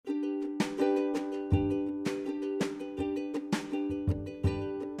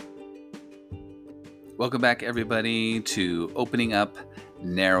Welcome back, everybody, to Opening Up,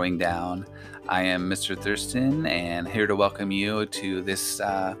 Narrowing Down. I am Mr. Thurston, and here to welcome you to this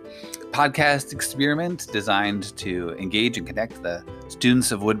podcast experiment designed to engage and connect the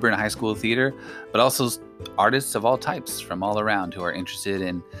students of Woodburn High School Theater, but also artists of all types from all around who are interested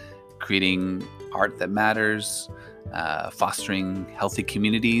in creating art that matters, fostering healthy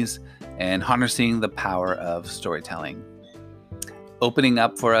communities, and harnessing the power of storytelling. Opening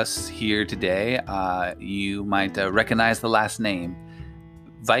up for us here today, you might recognize the last name,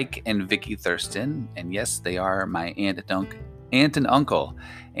 Vike and Vicky Thurston. And yes, they are my aunt and uncle.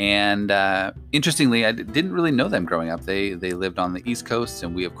 And interestingly, I didn't really know them growing up. They lived on the East Coast,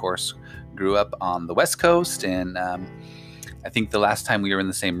 and we, of course, grew up on the West Coast. And I think the last time we were in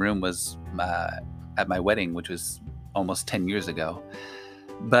the same room was at my wedding, which was almost 10 years ago.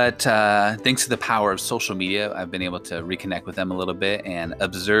 But thanks to the power of social media, I've been able to reconnect with them a little bit and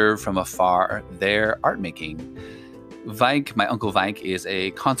observe from afar their art making. Vike, my uncle Vike, is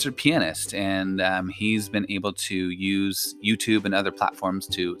a concert pianist, and he's been able to use YouTube and other platforms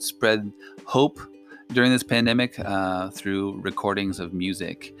to spread hope during this pandemic through recordings of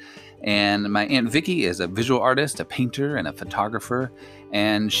music. And my Aunt Vicky is a visual artist, a painter, and a photographer,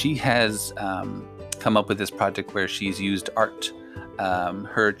 and she has come up with this project where she's used art,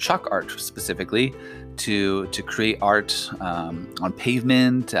 her chalk art specifically, to create art on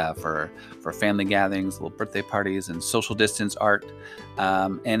pavement for family gatherings, little birthday parties, and social distance art.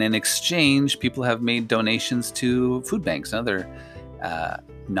 And in exchange, people have made donations to food banks and other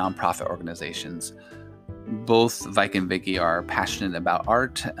nonprofit organizations. Both Vike and Vicky are passionate about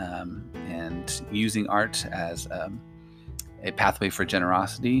art and using art as a pathway for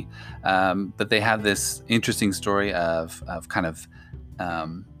generosity, but they have this interesting story of kind of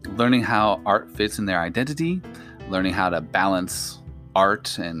learning how art fits in their identity, learning how to balance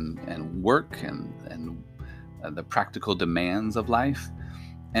art and work and the practical demands of life,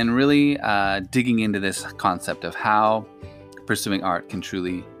 and really digging into this concept of how pursuing art can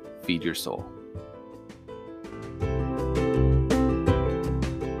truly feed your soul.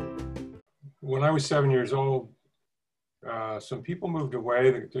 When I was 7 years old, some people moved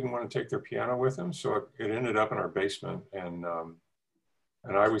away that didn't want to take their piano with them, so it ended up in our basement.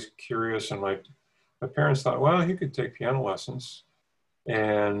 And I was curious, and my parents thought, well, he could take piano lessons,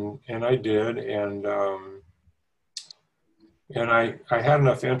 and I did, and I had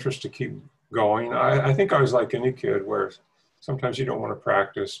enough interest to keep going. I think I was like any kid, where sometimes you don't want to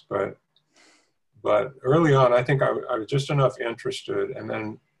practice, but early on, I think I was just enough interested, and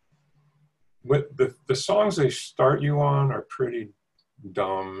then. With the songs they start you on are pretty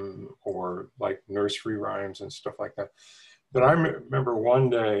dumb, or like nursery rhymes and stuff like that. But I remember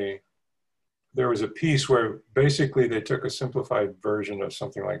one day there was a piece where basically they took a simplified version of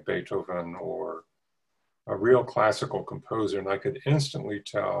something like Beethoven or a real classical composer, and I could instantly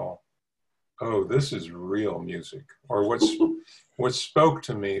tell, oh, this is real music, or what spoke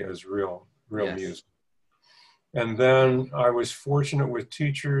to me as real yes. music. And then I was fortunate with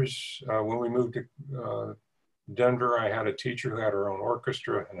teachers. When we moved to Denver, I had a teacher who had her own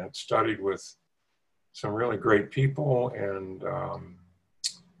orchestra and had studied with some really great people, and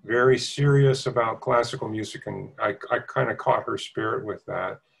very serious about classical music. And I kind of caught her spirit with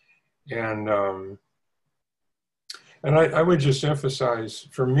that. And I would just emphasize,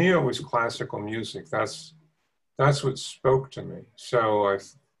 for me, it was classical music. That's what spoke to me. So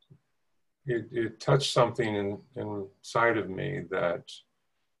it touched something inside of me that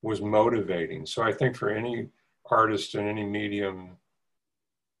was motivating. So I think for any artist in any medium,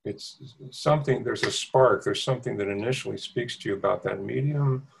 it's something, there's a spark, there's something that initially speaks to you about that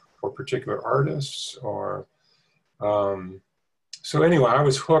medium or particular artists, or, so anyway, I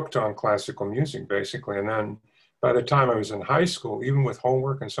was hooked on classical music basically. And then by the time I was in high school, even with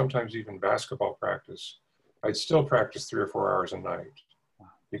homework and sometimes even basketball practice, I'd still practice 3 or 4 hours a night,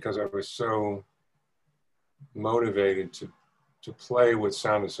 because I was so motivated to play what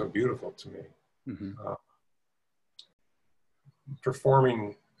sounded so beautiful to me. Mm-hmm.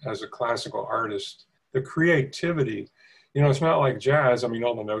 Performing as a classical artist, the creativity, it's not like jazz. I mean,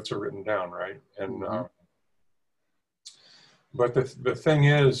 all the notes are written down, right? And mm-hmm. But the thing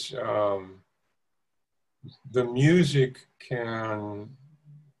is, the music can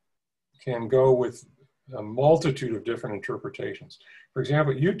go with a multitude of different interpretations. For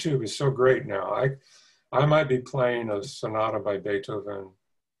example, YouTube is so great now. I might be playing a sonata by Beethoven.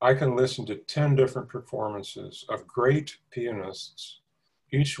 I can listen to 10 different performances of great pianists,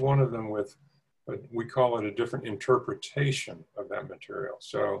 each one of them with, we call it a different interpretation of that material.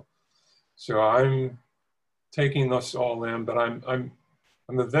 So I'm taking this all in, but I'm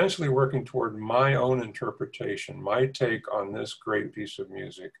I'm eventually working toward my own interpretation, my take on this great piece of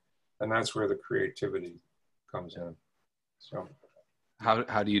music. And that's where the creativity comes in. So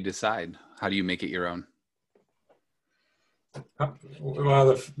How do you decide? How do you make it your own?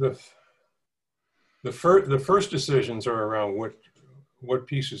 well, the first decisions are around what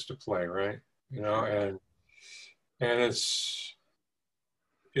pieces to play, right? You know, and it's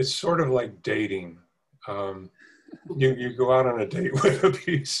sort of like dating. You go out on a date with a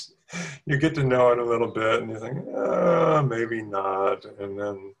piece, you get to know it a little bit, and you think, maybe not, and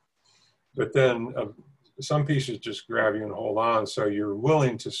then, but then some pieces just grab you and hold on, so you're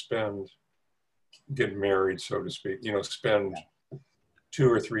willing to get married, so to speak, you know, spend 2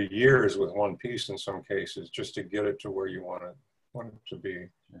 or 3 years with one piece in some cases, just to get it to where you want it to be.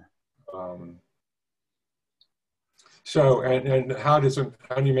 So, and how do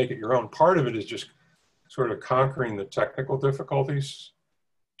you make it your own? Part of it is just sort of conquering the technical difficulties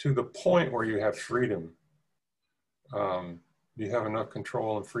to the point where you have freedom. You have enough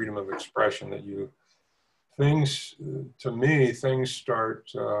control and freedom of expression that things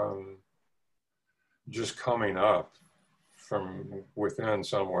start just coming up from within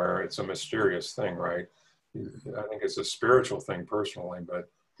somewhere. It's a mysterious thing, right? I think it's a spiritual thing personally, but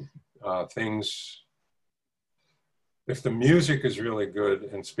if the music is really good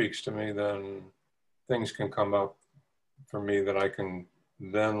and speaks to me, then things can come up for me that I can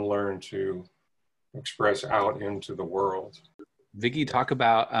then learn to express out into the world. Vicki, talk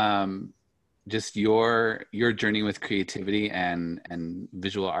about just your journey with creativity and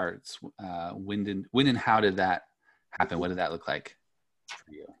visual arts. When and how did that happen? What did that look like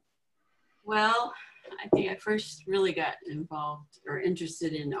for you? Well, I think I first really got involved or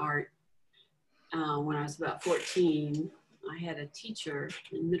interested in art when I was about 14. I had a teacher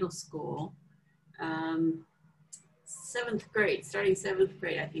in middle school, 7th grade, starting 7th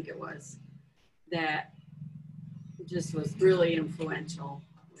grade, I think it was, that just was really influential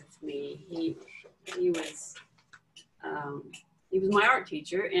with me. He was my art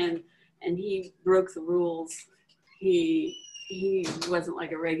teacher, and he broke the rules. He wasn't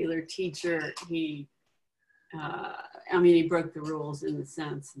like a regular teacher. He broke the rules in the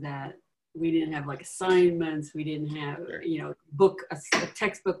sense that we didn't have like assignments. We didn't have, a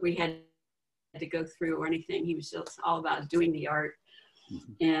textbook we had to go through or anything. He was just all about doing the art.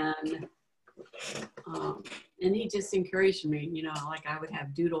 And he just encouraged me, like I would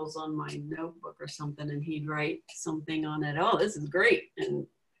have doodles on my notebook or something, and he'd write something on it. Oh, this is great. And,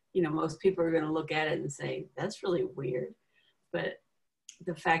 most people are going to look at it and say, that's really weird. But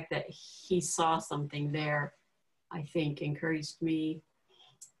the fact that he saw something there, I think, encouraged me.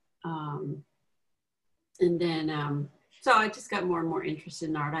 And then, so I just got more and more interested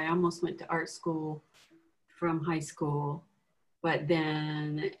in art. I almost went to art school from high school, but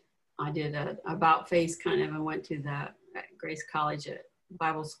then I did a about face kind of and went to the Grace College at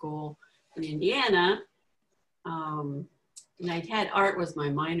Bible School in Indiana. And I had art was my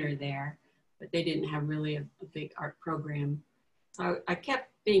minor there, but they didn't have really a big art program. So I kept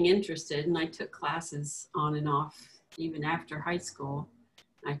being interested, and I took classes on and off even after high school.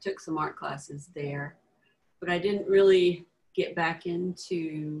 I took some art classes there, but I didn't really get back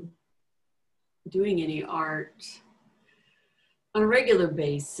into doing any art on a regular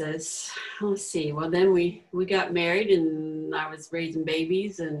basis. Let's see. Well, then we got married, and I was raising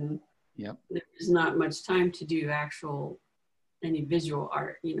babies, and there's not much time to do any visual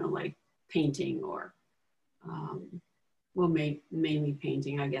art, like painting or, mainly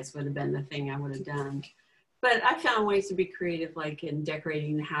painting, I guess, would have been the thing I would have done. But I found ways to be creative, like in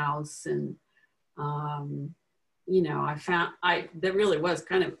decorating the house, and that really was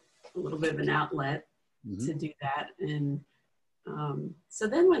kind of a little bit of an outlet to do that. And so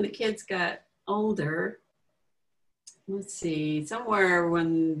then when the kids got older, let's see, somewhere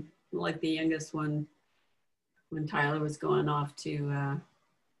when, like the youngest one, when Tyler was going off to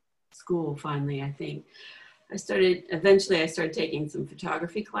school finally, I think, eventually I started taking some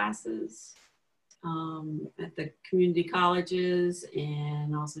photography classes at the community colleges,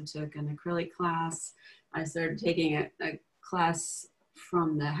 and also took an acrylic class. I started taking a class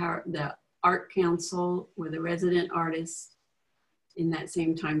from the Art Council with a resident artist in that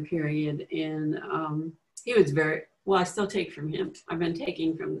same time period. And he was I still take from him. I've been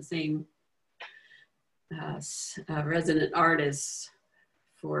taking from the same resident artist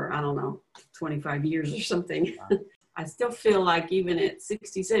for, 25 years or something. Wow. I still feel like even at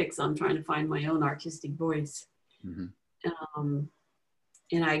 66, I'm trying to find my own artistic voice.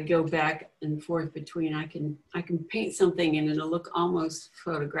 And I go back and forth between, I can paint something and it'll look almost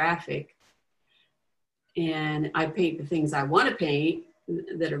photographic. And I paint the things I want to paint,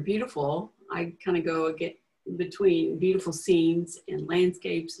 that are beautiful. I kind of go get between beautiful scenes and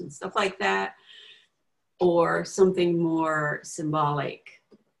landscapes and stuff like that, or something more symbolic.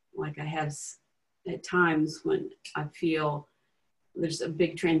 Like I have at times when I feel there's a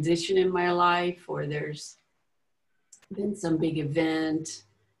big transition in my life, or there's been some big event,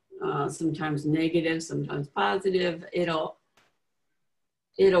 sometimes negative, sometimes positive. It'll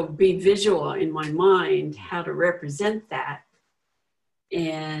be visual in my mind how to represent that.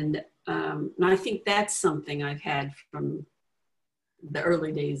 And I think that's something I've had from the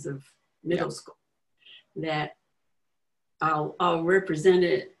early days of middle school, that I'll represent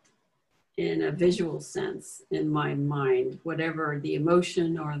it in a visual sense in my mind, whatever the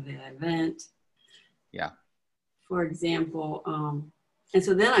emotion or the event. Yeah. For example, and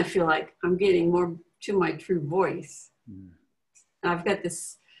so then I feel like I'm getting more to my true voice. I've got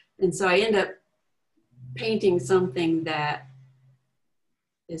this, and so I end up painting something that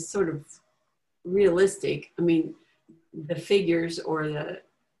is sort of realistic. I mean, the figures or the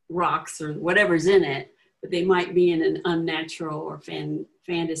rocks or whatever's in it, but they might be in an unnatural or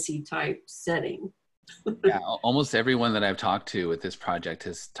fantasy type setting. Yeah, almost everyone that I've talked to with this project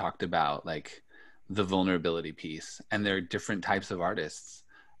has talked about like the vulnerability piece, and there are different types of artists.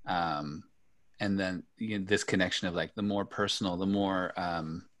 And then this connection of like the more personal, the more,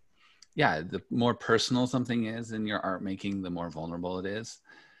 the more personal something is in your art making, the more vulnerable it is.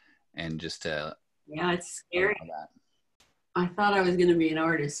 And just to, yeah, it's scary. I thought I was going to be an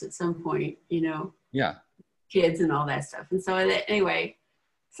artist at some point, yeah, kids and all that stuff. And so anyway,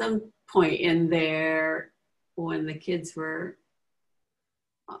 some point in there when the kids were,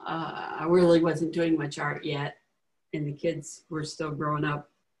 I really wasn't doing much art yet, and the kids were still growing up.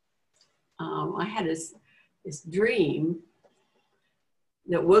 I had this dream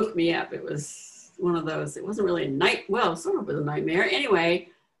that woke me up. It was one of those, it wasn't really sort of a nightmare. Anyway,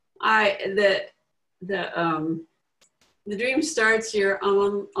 the dream starts, you're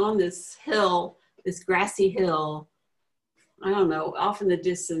on this hill, this grassy hill. I don't know, off in the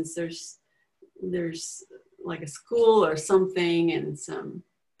distance, there's like a school or something, and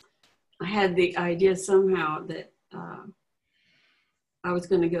I had the idea somehow that I was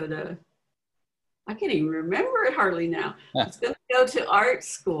going to go to, I can't even remember it hardly now. I was going to go to art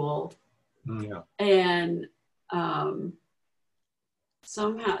school. Yeah. And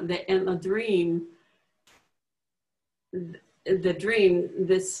somehow, in the dream,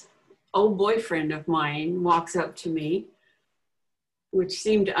 this old boyfriend of mine walks up to me, which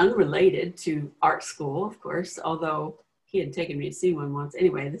seemed unrelated to art school, of course, although he had taken me to see one once.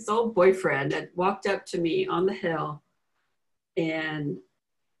 Anyway, this old boyfriend had walked up to me on the hill, and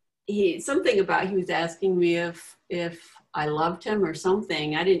he was asking me if I loved him or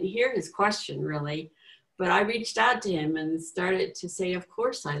something. I didn't hear his question really, but I reached out to him and started to say, "Of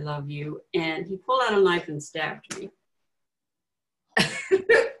course I love you." And he pulled out a knife and stabbed me.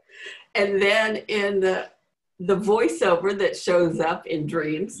 And then in the voiceover that shows up in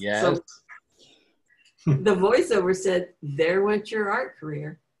dreams, yes. So the voiceover said, "There went your art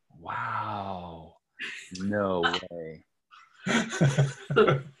career." Wow. No way. That's,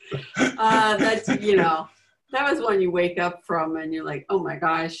 that was when you wake up from and you're like, oh my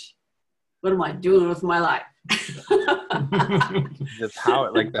gosh, what am I doing with my life? The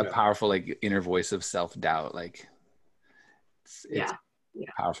power, like the powerful, like inner voice of self-doubt, like it's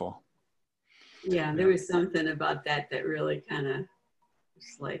powerful. Yeah, there was something about that really kind of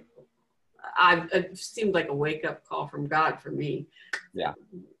just like, it seemed like a wake-up call from God for me. Yeah.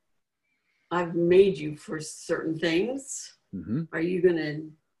 I've made you for certain things. Mm-hmm. Are you going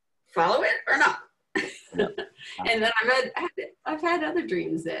to follow it or not? Yep. And then I've had other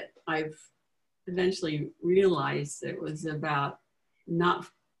dreams that I've eventually realized it was about not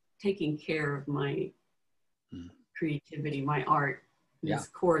taking care of my creativity, my art, this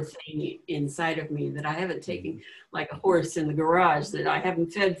core thing inside of me that I haven't taken, like a horse in the garage that I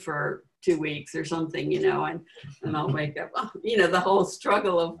haven't fed for 2 weeks or something, and I'll wake up, the whole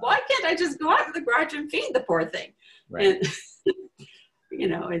struggle of why can't I just go out to the garage and feed the poor thing? Right. And,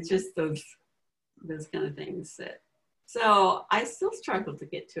 it's just those kind of things so I still struggle to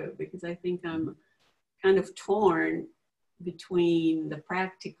get to it because I think I'm kind of torn between the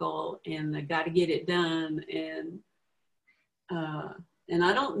practical and the got to get it done. And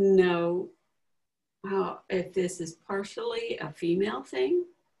I don't know if this is partially a female thing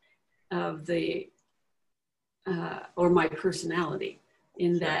of or my personality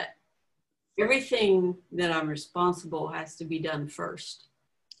in that everything that I'm responsible has to be done first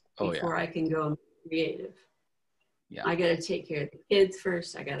before I can go creative. Yeah. I got to take care of the kids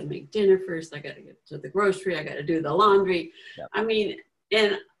first. I got to make dinner first. I got to get to the grocery. I got to do the laundry. Yep. I mean,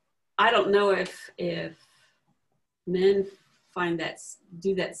 And I don't know if men find that,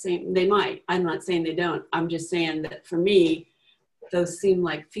 do that same, they might. I'm not saying they don't. I'm just saying that for me, those seem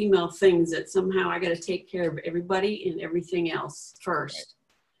like female things that somehow I got to take care of everybody and everything else first.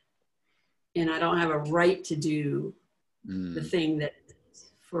 And I don't have a right to do the thing that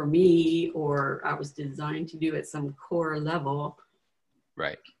for me, or I was designed to do at some core level.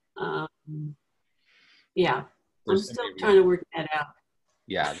 Right. Yeah. I'm still trying to work that out.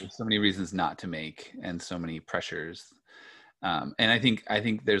 Yeah. There's so many reasons not to make, and so many pressures. And I think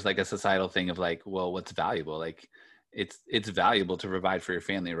there's like a societal thing of like, well, what's valuable? Like it's valuable to provide for your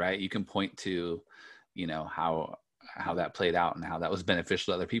family, right? You can point to, you know, how that played out and how that was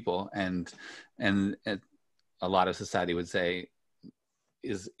beneficial to other people. And a lot of society would say,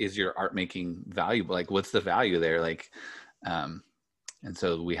 is your art making valuable? Like, what's the value there? Like, and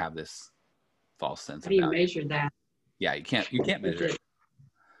so we have this false sense. How do you measure that? Yeah, you can't measure it.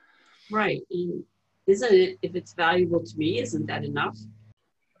 Right. And isn't it, if it's valuable to me, isn't that enough?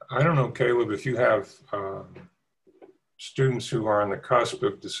 I don't know, Caleb, if you have students who are on the cusp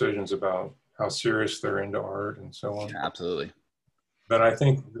of decisions about how serious they're into art and so on. Yeah, absolutely. But I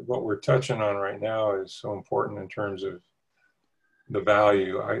think what we're touching on right now is so important in terms of the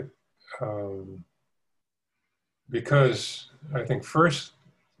value. Because I think first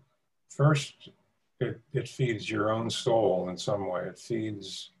it feeds your own soul in some way. It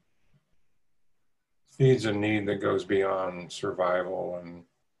feeds a need that goes beyond survival and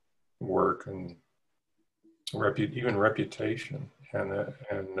work and even reputation, and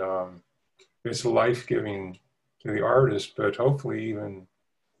it's life-giving to the artist, but hopefully even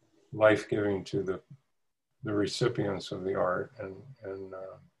life-giving to the recipients of the art, and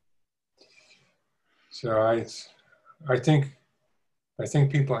so I think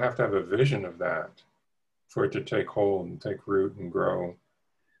people have to have a vision of that for it to take hold and take root and grow,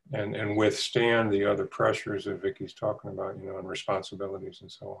 and withstand the other pressures that Vicky's talking about, you know, and responsibilities and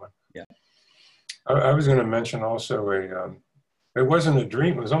so on. Yeah. I was going to mention also it wasn't a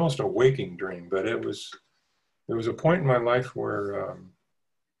dream, it was almost a waking dream, but there was a point in my life where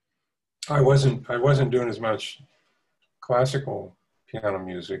I wasn't doing as much classical piano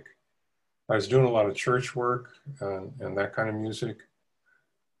music. I was doing a lot of church work and that kind of music,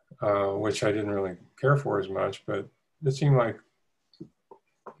 which I didn't really care for as much, but it seemed like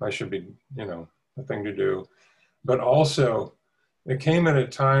I should be, you know, a thing to do. But also, it came at a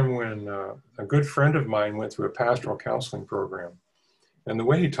time when a good friend of mine went through a pastoral counseling program. And the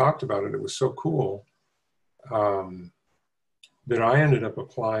way he talked about it, it was so cool that I ended up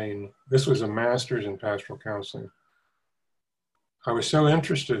applying. This was a master's in pastoral counseling. I was so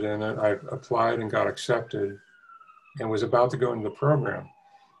interested in it, I applied and got accepted and was about to go into the program.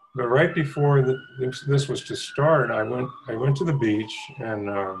 But right before this was to start, I went to the beach and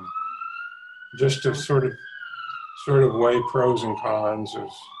just to sort of weigh pros and cons of,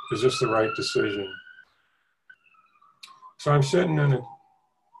 is this the right decision? So I'm sitting in a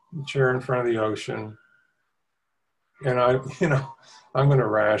chair in front of the ocean, and I'm going to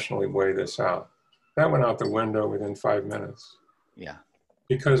rationally weigh this out. That went out the window within 5 minutes. Yeah.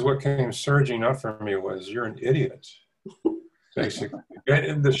 Because what came surging up for me was, you're an idiot, basically,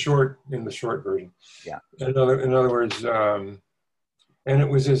 in the short version. Yeah. In other words, and it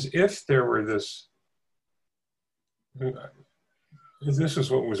was as if there were this is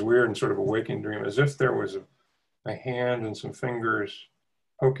what was weird and sort of a waking dream, as if there was a hand and some fingers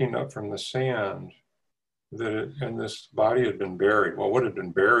poking up from the sand, and this body had been buried. Well, what had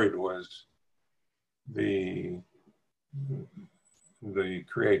been buried was the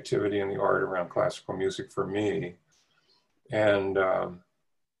creativity and the art around classical music for me, and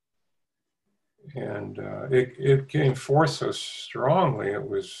it came forth so strongly. It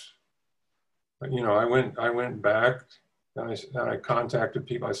was, you know, I went back and I contacted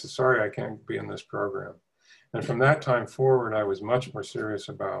people. I said, sorry, I can't be in this program. And from that time forward, I was much more serious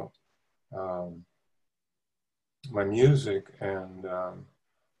about my music, and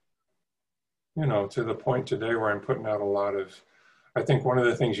you know, to the point today where I'm putting out a lot of, I think one of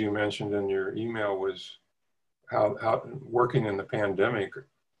the things you mentioned in your email was how working in the pandemic.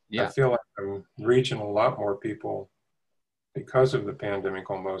 Yeah. I feel like I'm reaching a lot more people because of the pandemic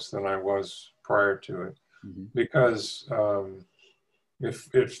almost than I was prior to it. Mm-hmm. Because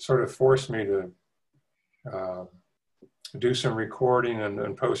it sort of forced me to do some recording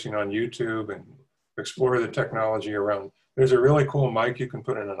and posting on YouTube and explore the technology around. There's a really cool mic you can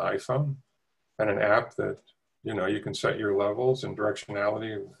put in an iPhone, and an app that, you know, you can set your levels and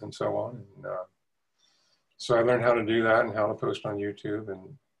directionality and so on. And, so I learned how to do that and how to post on YouTube.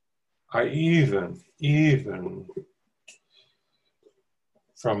 And I even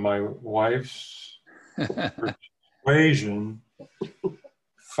from my wife's persuasion,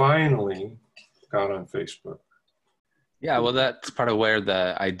 finally got on Facebook. Yeah, well, that's part of where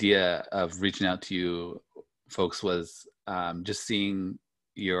the idea of reaching out to you folks was, just seeing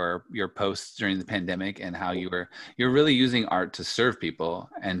your posts during the pandemic and how you're really using art to serve people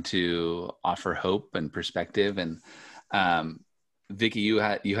and to offer hope and perspective. And Vicki, you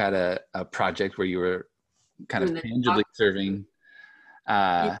had a project where you were kind of tangibly serving.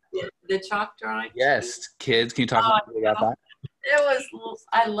 The chalk drawing. Yes, kids. Can you talk a little about that? It was.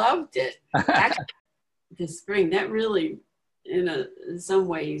 I loved it. Actually, this spring, that really, in some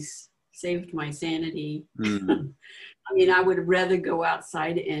ways, saved my sanity. Mm. I mean, I would rather go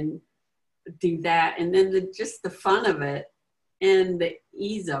outside and do that, and then just the fun of it and the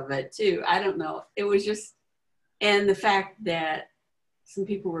ease of it too. I don't know. It was just, and the fact that some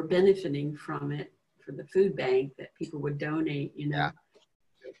people were benefiting from it for the food bank that people would donate. Yeah.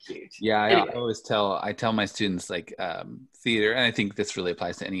 So cute. Yeah, Anyway. I tell my students, like, theater, and I think this really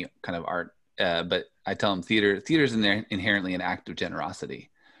applies to any kind of art. But I tell them theater's inherently an act of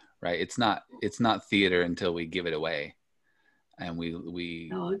generosity, right? It's not theater until we give it away, and we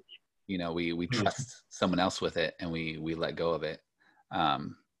trust someone else with it, and we let go of it.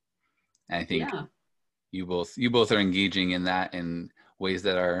 And I think you both are engaging in that in ways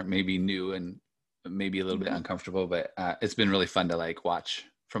that are maybe new and maybe a little bit uncomfortable, but it's been really fun to like watch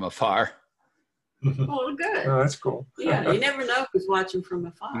from afar. Oh, good. Oh, that's cool. Yeah, you never know who's watching from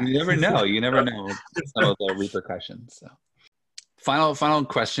afar. You never know some of the repercussions. So, final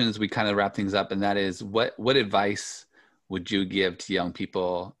questions. We kind of wrap things up, and that is, what advice would you give to young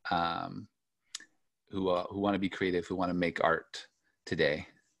people who want to be creative, who want to make art today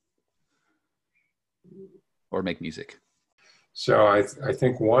or make music? So I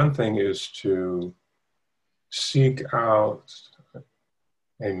think one thing is to seek out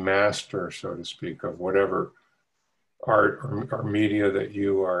a master, so to speak, of whatever art or media that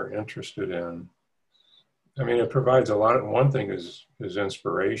you are interested in. I mean, it provides a lot of, one thing is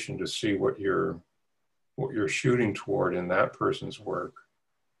inspiration to see what you're shooting toward in that person's work.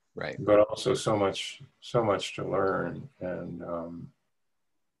 Right. But also so much to learn, and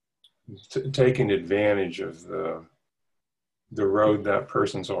taking advantage of the road that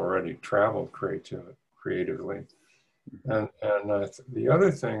person's already traveled creatively. And the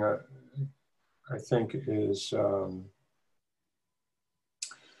other thing I think is to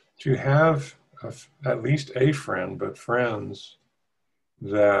have at least a friend, but friends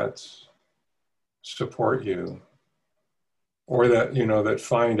that support you, or that, that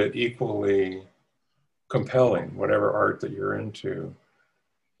find it equally compelling, whatever art that you're into.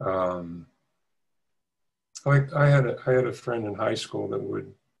 Like I had a friend in high school that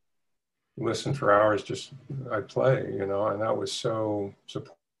would listen for hours, just I'd play, and that was so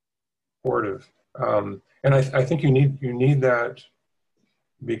supportive. And I think you need that,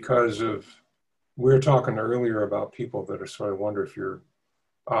 because of, we were talking earlier about people that are sort of wonder if you're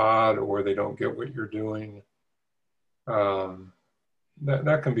odd or they don't get what you're doing.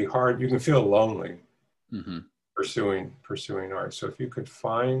 That can be hard. You can feel lonely pursuing art. So if you could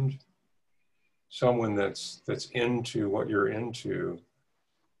find someone that's into what you're into,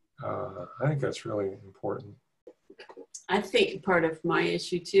 I think that's really important. I think part of my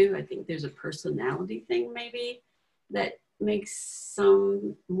issue too, I think there's a personality thing maybe that makes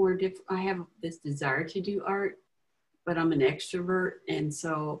some more different. I have this desire to do art, but I'm an extrovert. And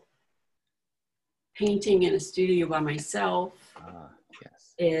so painting in a studio by myself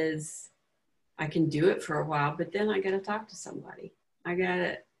is, I can do it for a while, but then I got to talk to somebody. I got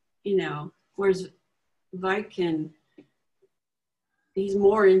to, whereas Vike he's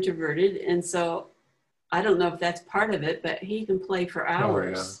more introverted. And so I don't know if that's part of it, but he can play for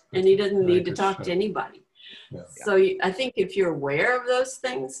hours and he doesn't need to talk to anybody. Yeah. So I think if you're aware of those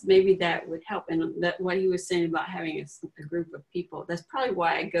things, maybe that would help. And that what he was saying about having a group of people, that's probably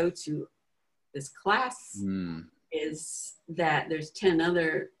why I go to this class, is that there's 9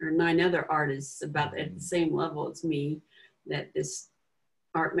 other artists about at the same level as me that this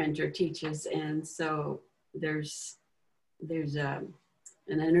art mentor teaches. And so there's an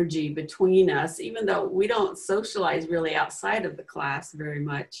energy between us, even though we don't socialize really outside of the class very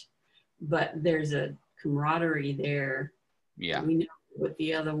much, but there's a camaraderie there. Yeah. We know what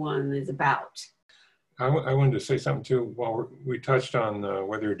the other one is about. I wanted to say something too. While we touched on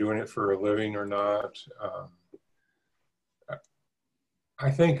whether you're doing it for a living or not, I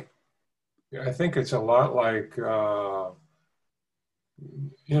think it's a lot like,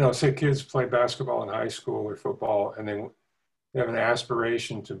 say kids play basketball in high school or football, and they have an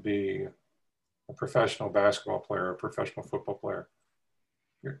aspiration to be a professional basketball player, a professional football player.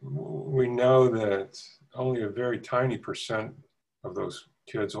 we know that only a very tiny percent of those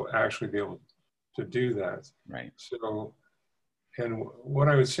kids will actually be able to do that. Right. So, and what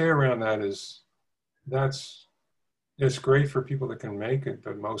I would say around that is it's great for people that can make it,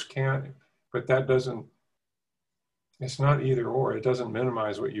 but most can't. But that doesn't, it's not either or. It doesn't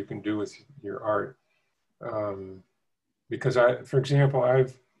minimize what you can do with your art. Because for example,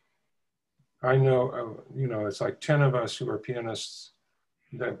 I know, it's like 10 of us who are pianists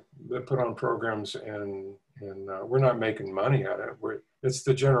that put on programs, and we're not making money at it. It's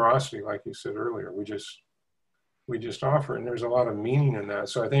the generosity, like you said earlier. We just offer it, and there's a lot of meaning in that.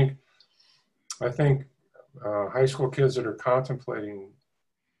 So I think high school kids that are contemplating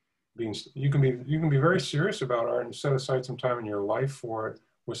you can be very serious about art and set aside some time in your life for it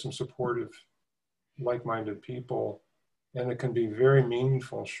with some supportive, like-minded people, and it can be very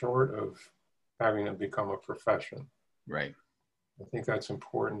meaningful, short of having it become a profession. Right. I think that's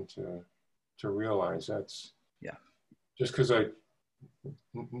important to realize. That's, yeah. Just because I'm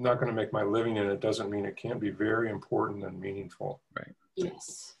not going to make my living in it doesn't mean it can't be very important and meaningful. Right.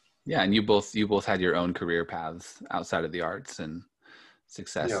 Yes. Yeah, and you both had your own career paths outside of the arts and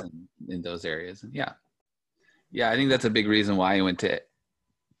success in those areas. And I think that's a big reason why I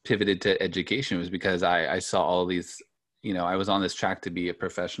pivoted to education, was because I saw all these, I was on this track to be a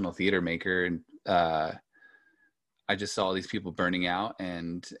professional theater maker, and I just saw all these people burning out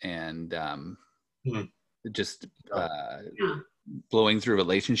and just blowing through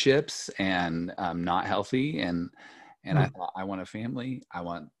relationships and not healthy, and I thought, I want a family. I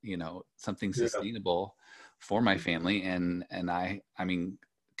want, something sustainable for my family. And I mean,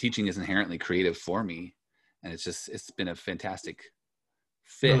 teaching is inherently creative for me, and it's been a fantastic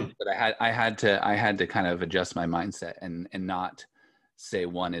fit. But I had to kind of adjust my mindset and not say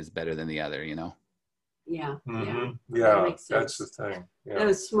one is better than the other, Yeah. Mm-hmm. Yeah. Yeah. That's the thing. Yeah. That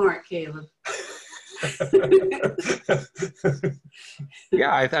was smart, Caleb.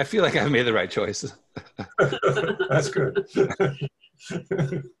 Yeah, I feel like I've made the right choice. That's good.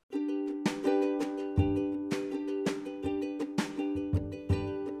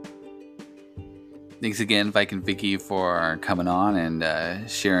 Thanks again, Vike and Vicky, for coming on and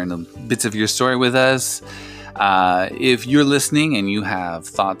sharing the bits of your story with us. If you're listening and you have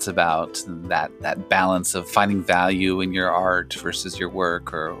thoughts about that balance of finding value in your art versus your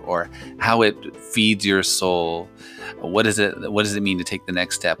work, or how it feeds your soul, what does it mean to take the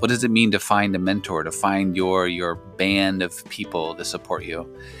next step? What does it mean to find a mentor, to find your band of people to support you?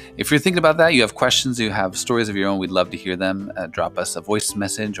 If you're thinking about that, you have questions, you have stories of your own, we'd love to hear them. Drop us a voice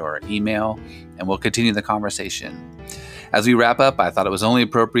message or email, and we'll continue the conversation. As we wrap up, I thought it was only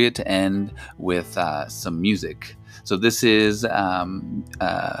appropriate to end with some music. So this is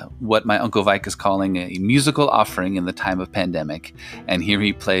what my Uncle Vike is calling a musical offering in the time of pandemic. And here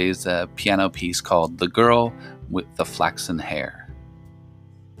he plays a piano piece called The Girl with the Flaxen Hair.